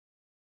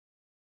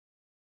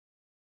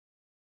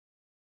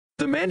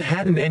The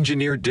Manhattan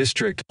Engineer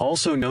District,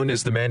 also known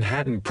as the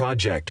Manhattan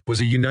Project,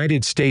 was a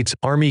United States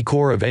Army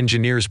Corps of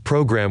Engineers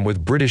program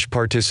with British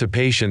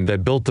participation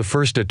that built the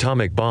first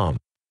atomic bomb.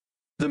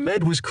 The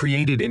MED was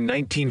created in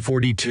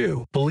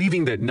 1942,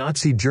 believing that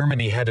Nazi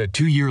Germany had a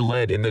 2-year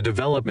lead in the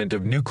development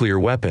of nuclear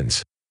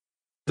weapons.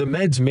 The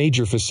MED's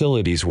major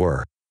facilities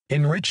were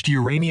enriched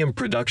uranium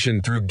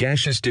production through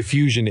gaseous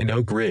diffusion in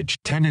Oak Ridge,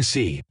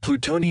 Tennessee,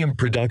 plutonium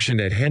production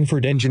at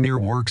Hanford Engineer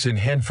Works in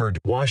Hanford,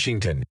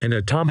 Washington, and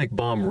atomic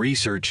bomb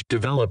research,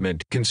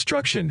 development,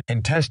 construction,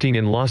 and testing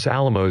in Los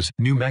Alamos,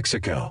 New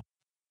Mexico.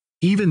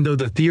 Even though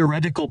the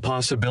theoretical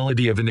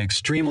possibility of an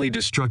extremely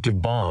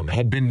destructive bomb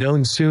had been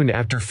known soon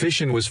after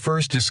fission was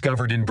first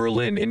discovered in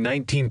Berlin in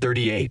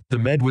 1938, the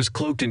MED was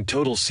cloaked in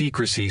total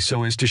secrecy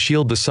so as to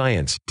shield the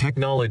science,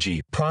 technology,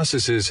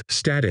 processes,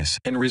 status,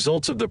 and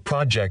results of the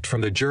project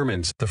from the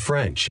Germans, the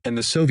French, and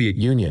the Soviet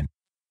Union.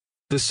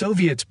 The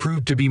Soviets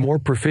proved to be more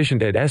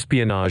proficient at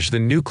espionage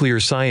than nuclear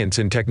science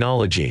and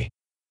technology.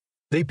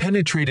 They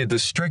penetrated the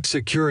strict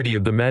security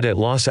of the MED at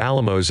Los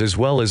Alamos as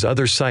well as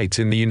other sites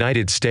in the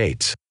United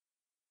States,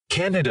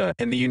 Canada,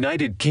 and the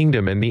United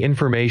Kingdom, and the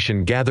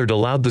information gathered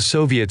allowed the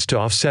Soviets to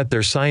offset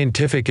their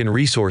scientific and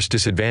resource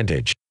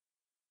disadvantage.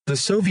 The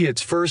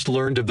Soviets first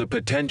learned of the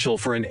potential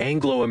for an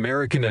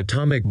Anglo-American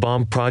atomic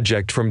bomb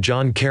project from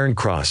John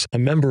Cairncross, a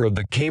member of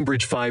the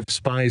Cambridge 5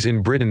 spies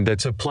in Britain that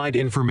supplied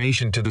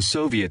information to the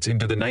Soviets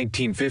into the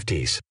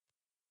 1950s.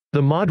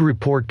 The MOD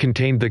report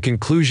contained the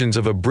conclusions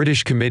of a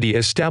British committee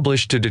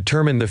established to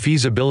determine the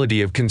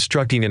feasibility of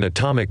constructing an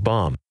atomic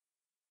bomb.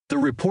 The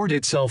report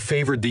itself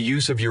favored the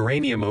use of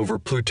uranium over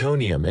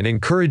plutonium and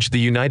encouraged the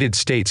United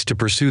States to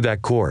pursue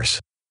that course.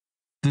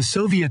 The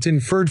Soviets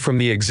inferred from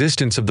the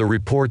existence of the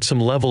report some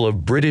level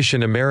of British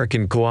and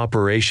American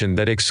cooperation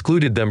that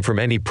excluded them from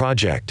any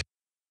project.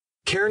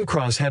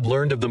 Cairncross had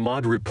learned of the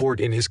MOD report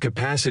in his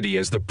capacity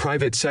as the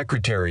private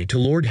secretary to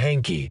Lord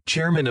Hankey,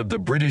 chairman of the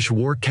British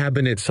War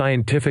Cabinet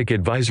Scientific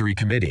Advisory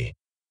Committee.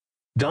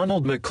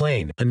 Donald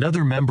Maclean,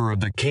 another member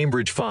of the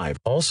Cambridge 5,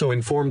 also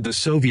informed the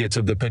Soviets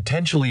of the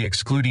potentially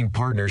excluding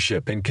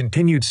partnership and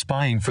continued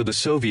spying for the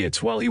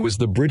Soviets while he was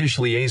the British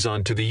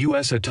liaison to the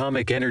U.S.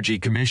 Atomic Energy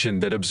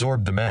Commission that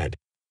absorbed the MED.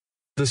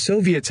 The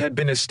Soviets had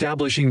been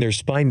establishing their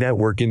spy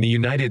network in the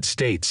United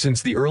States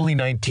since the early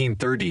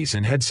 1930s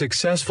and had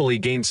successfully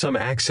gained some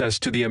access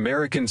to the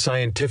American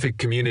scientific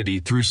community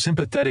through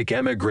sympathetic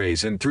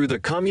émigrés and through the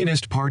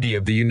Communist Party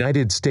of the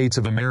United States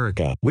of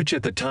America, which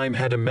at the time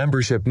had a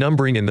membership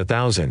numbering in the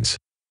thousands.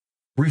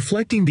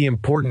 Reflecting the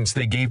importance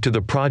they gave to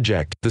the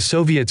project, the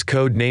Soviets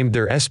code-named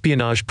their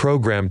espionage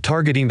program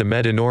targeting the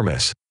MED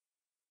enormous.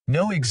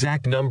 No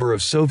exact number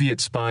of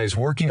Soviet spies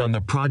working on the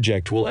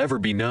project will ever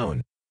be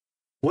known.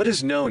 What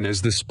is known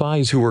as the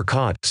spies who were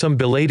caught, some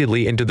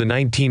belatedly into the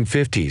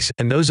 1950s,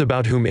 and those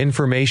about whom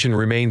information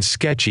remains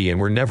sketchy and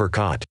were never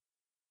caught.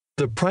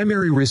 The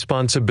primary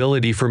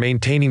responsibility for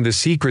maintaining the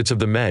secrets of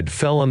the MED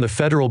fell on the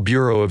Federal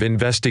Bureau of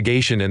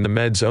Investigation and the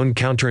MED's own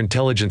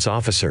counterintelligence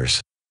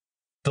officers.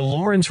 The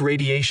Lawrence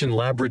Radiation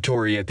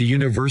Laboratory at the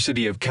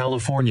University of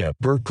California,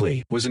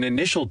 Berkeley, was an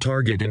initial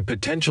target and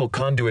potential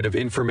conduit of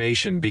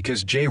information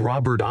because J.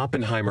 Robert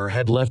Oppenheimer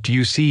had left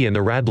UC and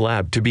the Rad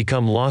Lab to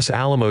become Los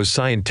Alamos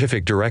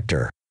scientific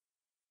director.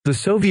 The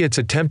Soviets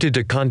attempted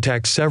to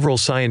contact several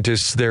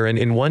scientists there and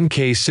in one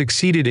case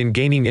succeeded in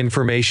gaining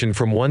information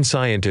from one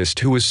scientist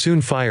who was soon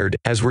fired,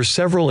 as were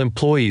several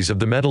employees of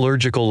the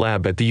metallurgical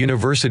lab at the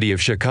University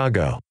of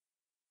Chicago.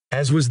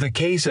 As was the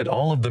case at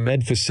all of the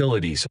MED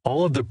facilities,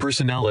 all of the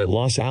personnel at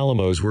Los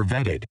Alamos were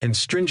vetted, and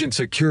stringent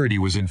security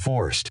was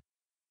enforced.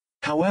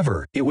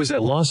 However, it was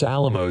at Los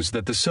Alamos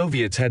that the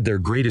Soviets had their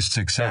greatest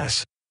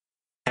success.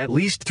 At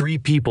least 3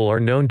 people are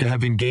known to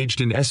have engaged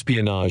in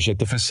espionage at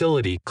the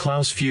facility: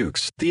 Klaus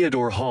Fuchs,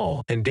 Theodore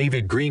Hall, and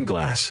David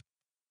Greenglass.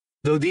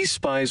 Though these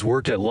spies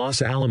worked at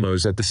Los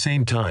Alamos at the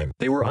same time,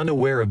 they were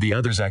unaware of the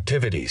others'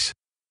 activities.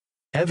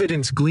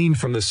 Evidence gleaned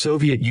from the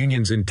Soviet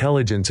Union's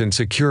Intelligence and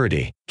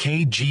Security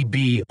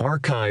 (KGB)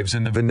 archives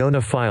and the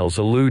Venona files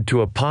allude to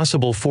a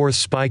possible 4th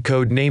spy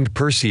code-named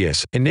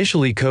Perseus,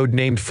 initially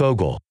code-named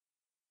Fogel.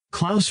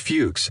 Klaus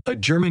Fuchs, a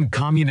German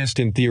communist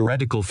and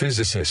theoretical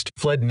physicist,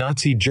 fled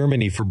Nazi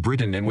Germany for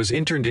Britain and was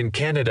interned in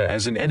Canada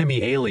as an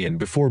enemy alien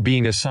before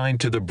being assigned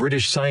to the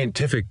British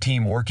scientific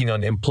team working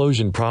on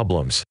implosion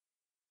problems.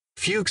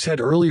 Fuchs had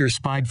earlier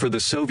spied for the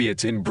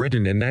Soviets in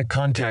Britain, and that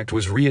contact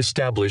was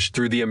re-established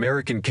through the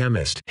American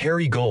chemist,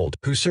 Harry Gold,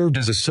 who served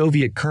as a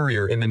Soviet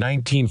courier in the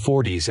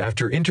 1940s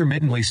after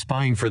intermittently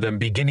spying for them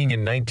beginning in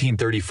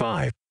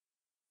 1935.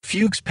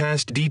 Fuchs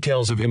passed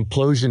details of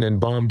implosion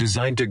and bomb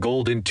design to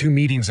Gold in 2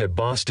 meetings at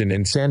Boston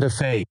and Santa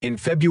Fe, in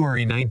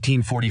February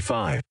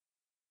 1945.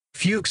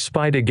 Fuchs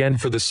spied again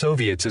for the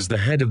Soviets as the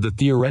head of the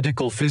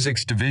Theoretical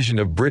Physics Division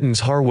of Britain's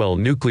Harwell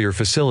nuclear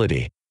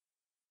facility.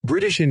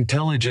 British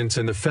intelligence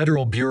and the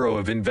Federal Bureau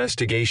of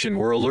Investigation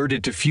were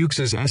alerted to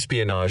Fuchs's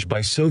espionage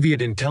by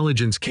Soviet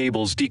intelligence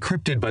cables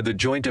decrypted by the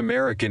joint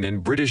American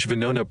and British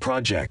Venona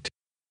project.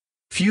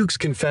 Fuchs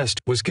confessed,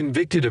 was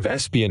convicted of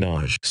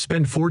espionage,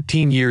 spent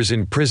 14 years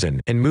in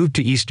prison, and moved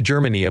to East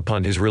Germany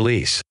upon his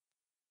release.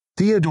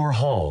 Theodore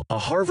Hall, a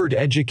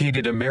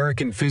Harvard-educated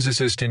American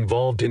physicist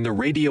involved in the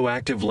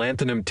radioactive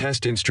lanthanum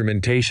test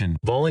instrumentation,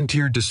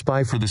 volunteered to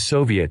spy for the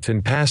Soviets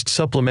and passed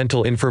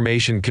supplemental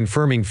information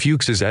confirming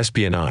Fuchs's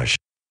espionage.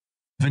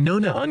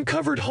 Venona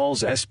uncovered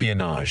Hall's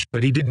espionage,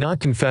 but he did not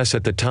confess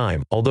at the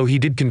time, although he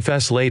did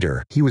confess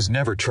later. He was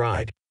never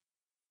tried.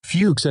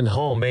 Fuchs and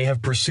Hall may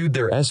have pursued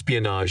their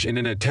espionage in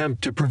an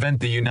attempt to prevent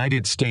the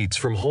United States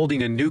from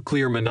holding a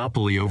nuclear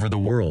monopoly over the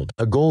world,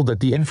 a goal that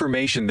the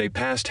information they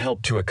passed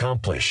helped to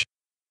accomplish.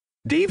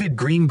 David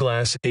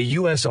Greenglass, a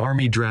U.S.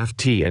 Army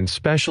draftee and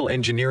Special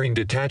Engineering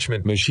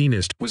Detachment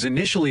machinist, was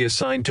initially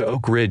assigned to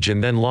Oak Ridge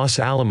and then Los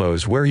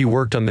Alamos, where he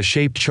worked on the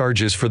shaped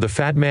charges for the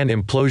Fat Man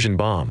implosion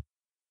bomb.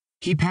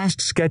 He passed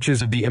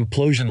sketches of the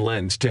implosion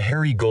lens to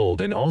Harry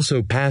Gold and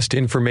also passed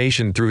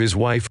information through his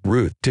wife,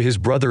 Ruth, to his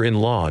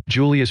brother-in-law,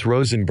 Julius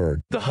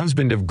Rosenberg, the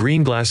husband of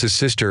Greenglass's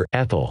sister,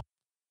 Ethel.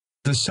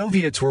 The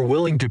Soviets were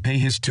willing to pay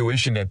his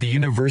tuition at the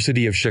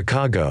University of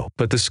Chicago,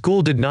 but the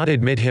school did not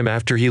admit him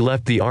after he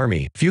left the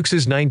army.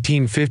 Fuchs's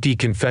 1950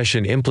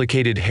 confession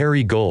implicated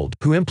Harry Gold,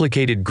 who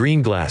implicated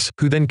Greenglass,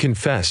 who then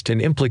confessed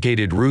and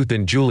implicated Ruth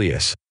and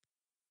Julius.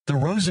 The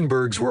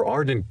Rosenbergs were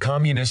ardent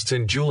communists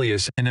and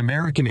Julius, an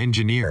American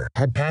engineer,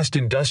 had passed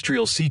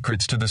industrial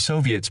secrets to the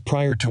Soviets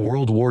prior to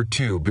World War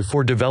II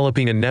before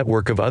developing a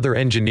network of other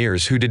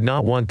engineers who did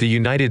not want the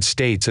United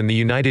States and the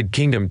United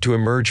Kingdom to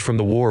emerge from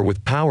the war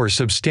with power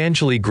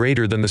substantially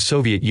greater than the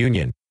Soviet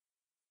Union.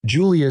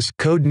 Julius,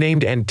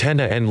 code-named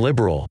Antenna and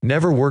Liberal,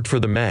 never worked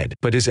for the Med,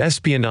 but his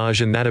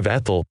espionage and that of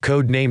Ethel,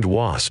 code-named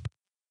Wasp.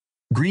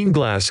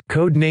 Greenglass,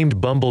 code-named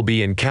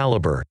Bumblebee and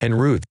Caliber, and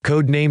Ruth,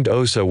 code-named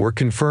Osa, were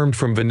confirmed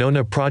from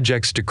Venona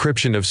Project's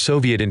decryption of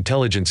Soviet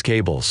intelligence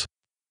cables.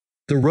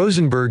 The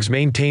Rosenbergs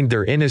maintained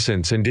their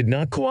innocence and did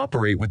not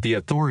cooperate with the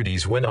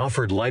authorities when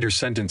offered lighter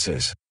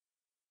sentences.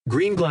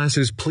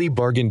 Greenglass's plea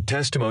bargain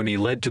testimony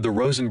led to the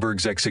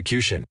Rosenbergs'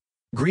 execution.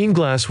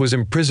 Greenglass was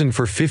imprisoned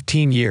for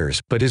 15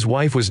 years, but his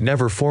wife was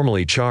never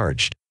formally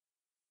charged.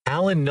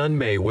 Alan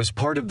Nunn-May was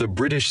part of the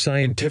British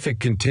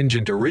scientific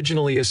contingent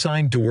originally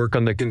assigned to work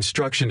on the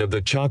construction of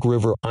the Chalk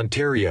River,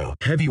 Ontario,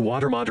 heavy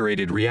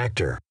water-moderated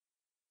reactor.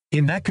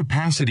 In that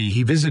capacity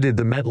he visited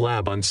the Met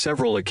Lab on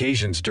several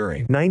occasions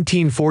during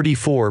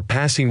 1944,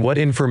 passing what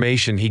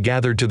information he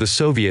gathered to the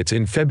Soviets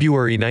in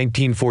February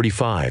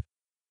 1945.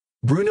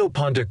 Bruno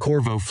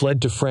Pontecorvo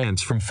fled to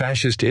France from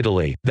fascist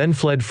Italy, then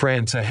fled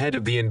France ahead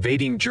of the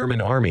invading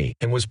German army,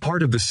 and was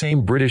part of the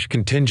same British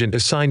contingent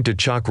assigned to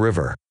Chalk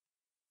River.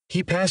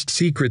 He passed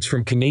secrets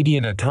from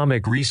Canadian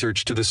atomic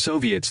research to the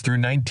Soviets through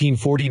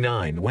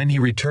 1949 when he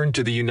returned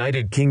to the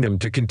United Kingdom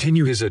to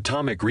continue his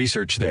atomic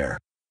research there.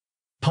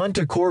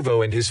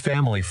 Pontecorvo and his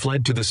family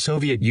fled to the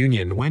Soviet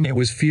Union when it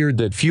was feared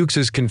that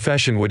Fuchs's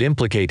confession would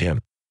implicate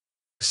him.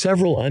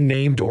 Several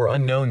unnamed or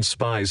unknown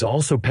spies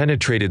also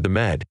penetrated the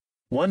Med.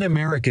 One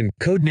American,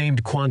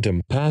 codenamed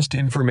Quantum, passed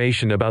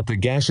information about the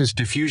gaseous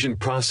diffusion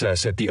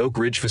process at the Oak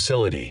Ridge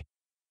facility.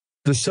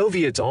 The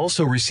Soviets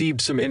also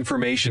received some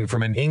information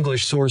from an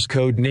English source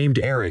code named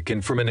Eric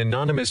and from an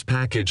anonymous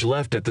package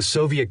left at the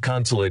Soviet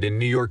consulate in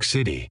New York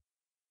City.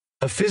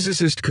 A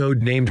physicist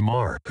code named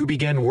Mar, who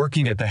began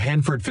working at the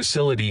Hanford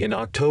facility in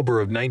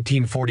October of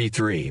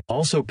 1943,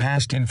 also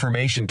passed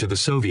information to the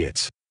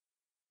Soviets.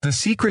 The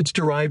secrets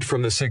derived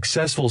from the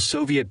successful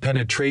Soviet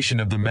penetration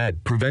of the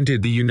Med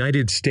prevented the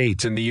United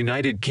States and the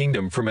United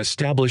Kingdom from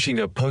establishing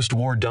a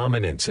post-war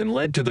dominance and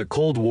led to the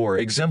Cold War,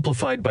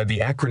 exemplified by the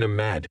acronym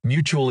MAD,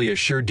 Mutually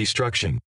Assured Destruction.